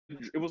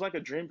it was like a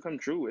dream come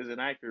true as an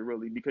actor,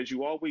 really, because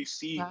you always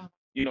see, Wow.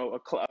 you know,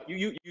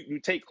 you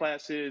take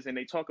classes and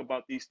they talk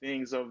about these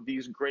things of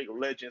these great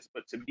legends,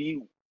 but to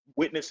be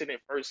witnessing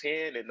it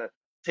firsthand and to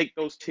take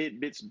those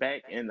tidbits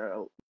back and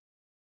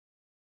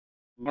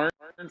learn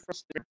from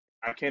it,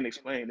 I can't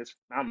explain. It's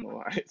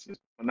phenomenal. It's just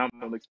a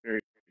phenomenal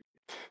experience.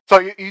 So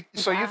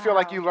you feel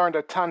like you Wow. learned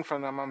a ton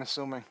from them, I'm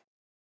assuming.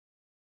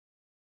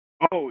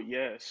 Oh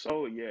yes,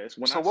 oh yes.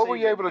 When So I what were say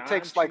you able that to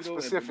take Don like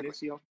Cheadle and specifically?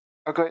 Benicio,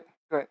 Oh, go ahead.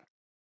 Go ahead.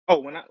 oh,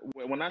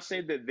 when I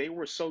say that they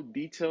were so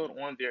detailed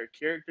on their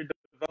character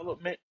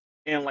development,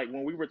 and like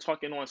when we were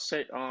talking on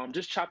set,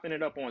 just chopping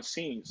it up on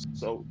scenes.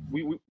 So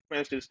we for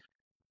instance,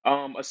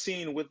 a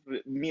scene with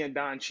me and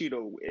Don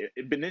Cheadle,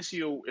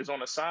 Benicio is on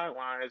the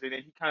sidelines, and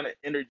then he kind of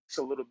introduces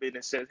a little bit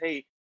and says,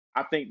 "Hey,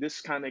 I think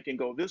this kind of can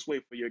go this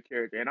way for your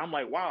character." And I'm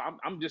like, "Wow,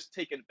 I'm just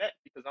taken back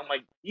because I'm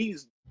like,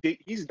 he's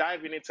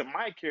diving into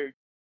my character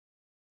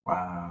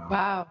Wow.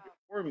 Wow.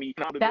 for me,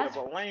 not a bit of That's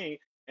a lane."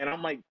 And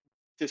I'm like,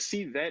 to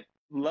see that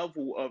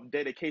level of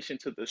dedication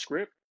to the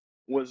script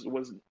was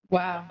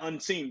wow.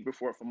 unseen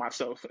before for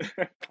myself.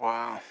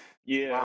 Wow. Yeah.